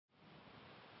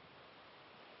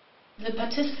The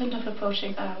participants of the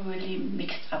project are really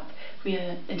mixed up. We are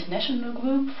an international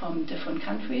group from different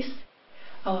countries.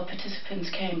 Our participants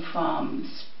came from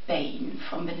Spain,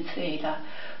 from Venezuela,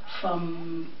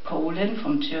 from Poland,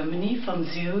 from Germany, from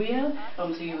Syria,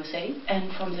 from the USA,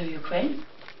 and from the Ukraine.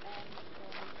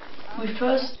 We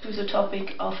first do the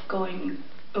topic of going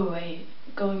away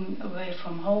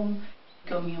from home,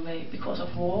 going away because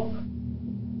of war.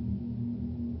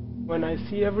 When I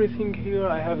see everything here,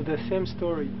 I have the same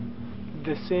story,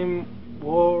 the same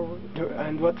war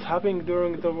and what's happening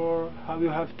during the war, how you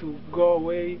have to go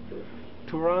away,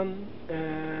 to run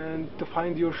and to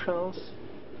find your chance.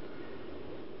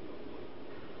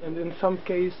 And in some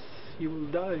case you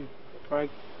will die,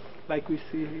 right? Like we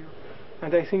see here.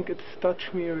 And I think it's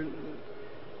touched me, and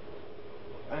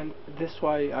that's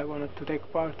why I wanted to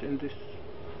take part in this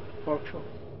workshop.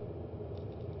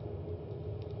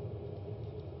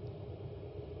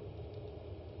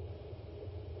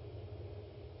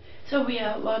 So we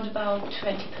are around about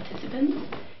 20 participants.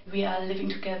 We are living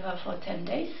together for 10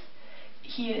 days.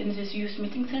 Here in this youth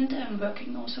meeting center, I'm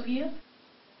working also here.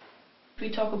 We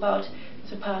talk about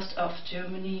the past of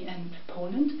Germany and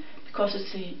Poland, because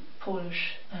it's a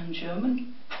Polish and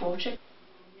German project.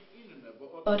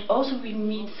 But also we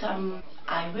meet some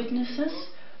eyewitnesses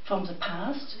from the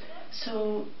past,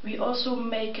 so we also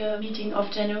make a meeting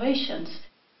of generations.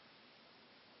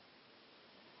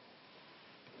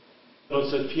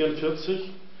 1944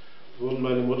 wurden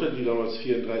meine Mutter, die damals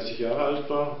 34 Jahre alt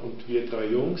war, und wir 3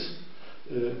 Jungs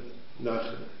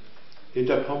nach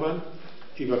Hinterpommern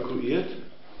evakuiert.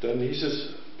 Dann hieß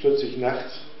es plötzlich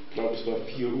nachts, ich glaube es war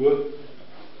 4 Uhr,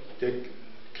 der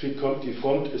Krieg kommt, die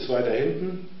Front ist weiter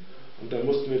hinten, und dann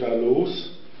mussten wir da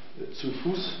los, zu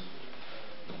Fuß,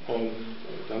 und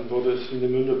dann wurde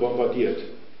Swinemünde bombardiert.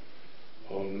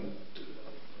 Und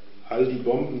all die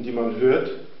Bomben, die man hört,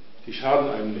 die schaden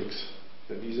einem nichts,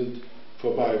 denn die sind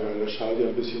vorbei, weil der Schall ja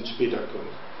ein bisschen später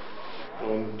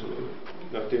kommt. Und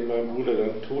nachdem mein Bruder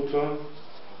dann tot war,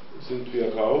 sind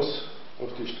wir raus auf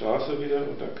die Straße wieder,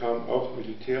 und da kamen auch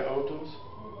Militärautos.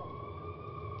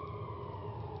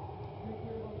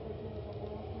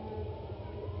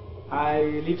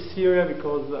 I leave Syria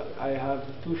because I have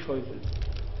 2 choices.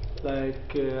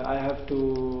 Like I have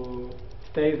to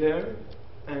stay there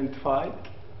and fight,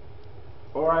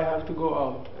 or I have to go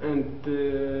out and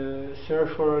search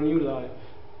for a new life,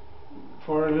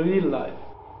 for a real life.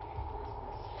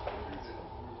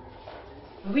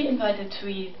 We invited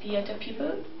 3 theater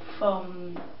people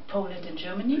from Poland and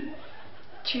Germany.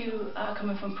 2 are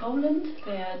coming from Poland.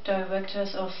 They are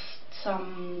directors of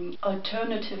some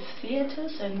alternative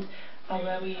theaters and are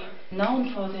very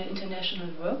known for their international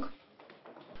work.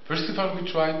 First of all, we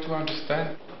try to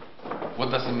understand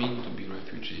what does it mean to be a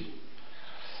refugee.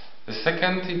 The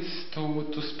second is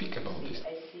to speak about this.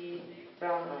 I see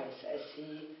brown eyes, I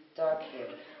see dark hair.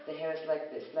 The hair is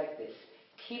like this, like this.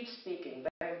 Keep speaking,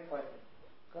 very important.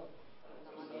 Go.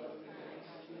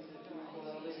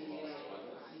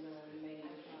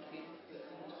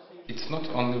 It's not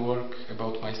only work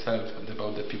about myself and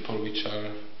about the people which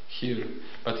are here,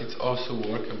 but it's also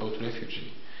work about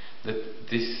refugee.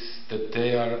 That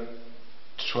they are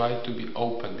try to be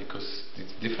open, because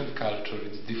it's different culture,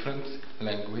 it's different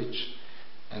language,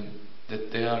 and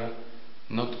that they are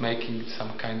not making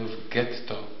some kind of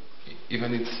ghetto.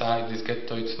 Even inside this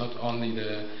ghetto, it's not only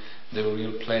the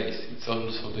real place, it's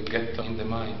also the ghetto in the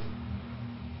mind.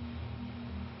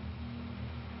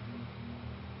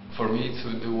 For me,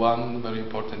 it's the one very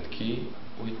important key,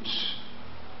 which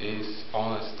is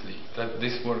honestly, that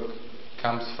this work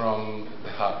comes from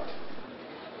the heart.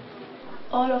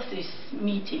 All of this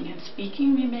meeting and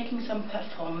speaking, we're making some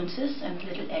performances and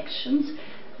little actions,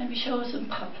 and we show us in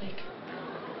public.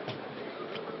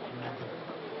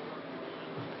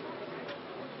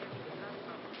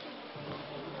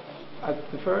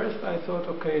 At the first I thought,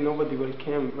 okay, nobody will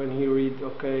come when he read,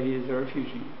 okay, he is a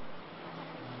refugee.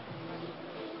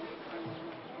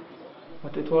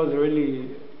 But it was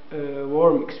really a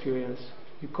warm experience,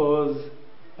 because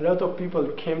a lot of people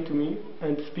came to me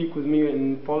and speak with me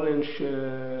in Polish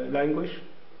language.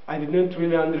 I didn't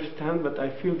really understand, but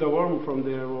I feel the warmth from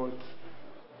their words.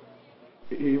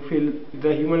 You feel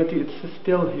the humanity, it's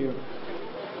still here.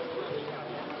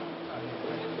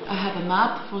 I have a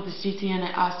map for the city, and I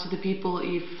asked the people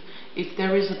if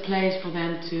there is a place for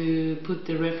them to put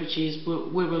the refugees,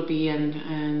 where will be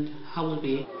and how will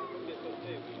be.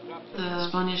 The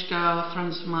Spanish girl,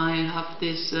 friends of mine, have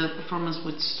this performance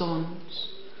with stones,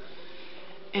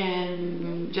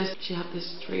 and just she have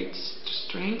this straight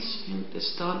in the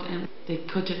stone, and they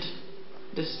cut it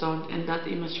the start, and that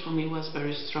image for me was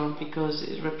very strong because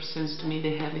it represents to me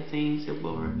the heavy things, the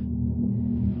war.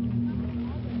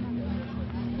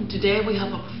 Today we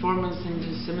have a performance in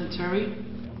the cemetery.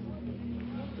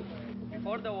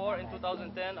 Before the war in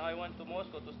 2010 I went to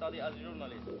Moscow to study as a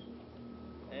journalist,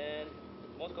 and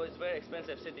Moscow is a very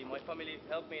expensive city. My family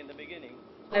helped me in the beginning.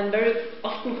 I'm very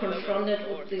often confronted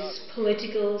with these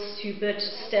political, stupid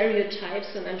stereotypes,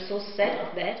 and I'm so sad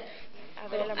of that.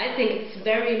 But I think it's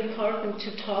very important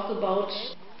to talk about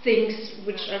things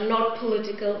which are not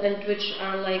political and which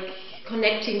are like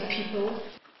connecting people.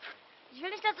 Ich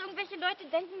will nicht, dass irgendwelche Leute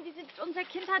denken, unser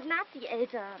Kind hat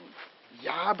Nazi-Eltern.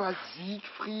 Ja, aber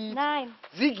Siegfried. Nein.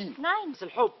 Sigi. Nein. بس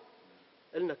الحب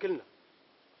إلنا كلنا.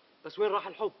 بس وين راح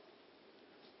الحب؟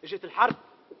 اجت الحرب.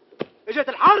 اجت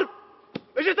الحرب.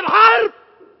 اجت الحرب.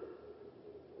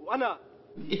 وأنا.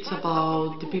 It's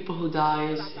about the people who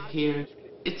dies here.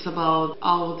 It's about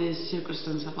all these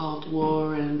circumstances about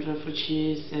war and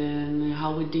refugees and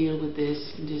how we deal with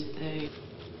this in this day.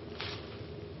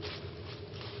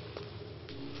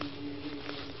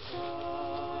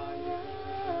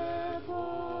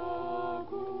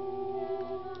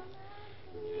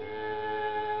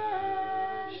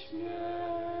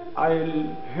 I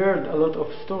heard a lot of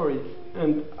stories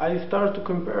and I started to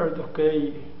compare,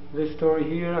 okay, this story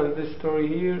here and this story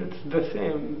here, it's the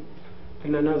same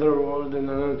in another world, in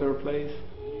another place.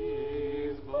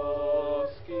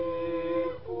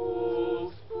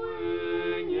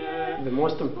 The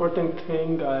most important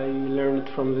thing I learned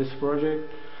from this project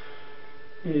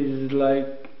is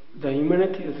like the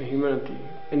humanity is humanity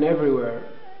in everywhere,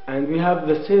 and we have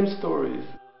the same stories.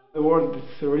 The world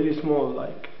is really small,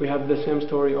 like we have the same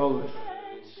story always.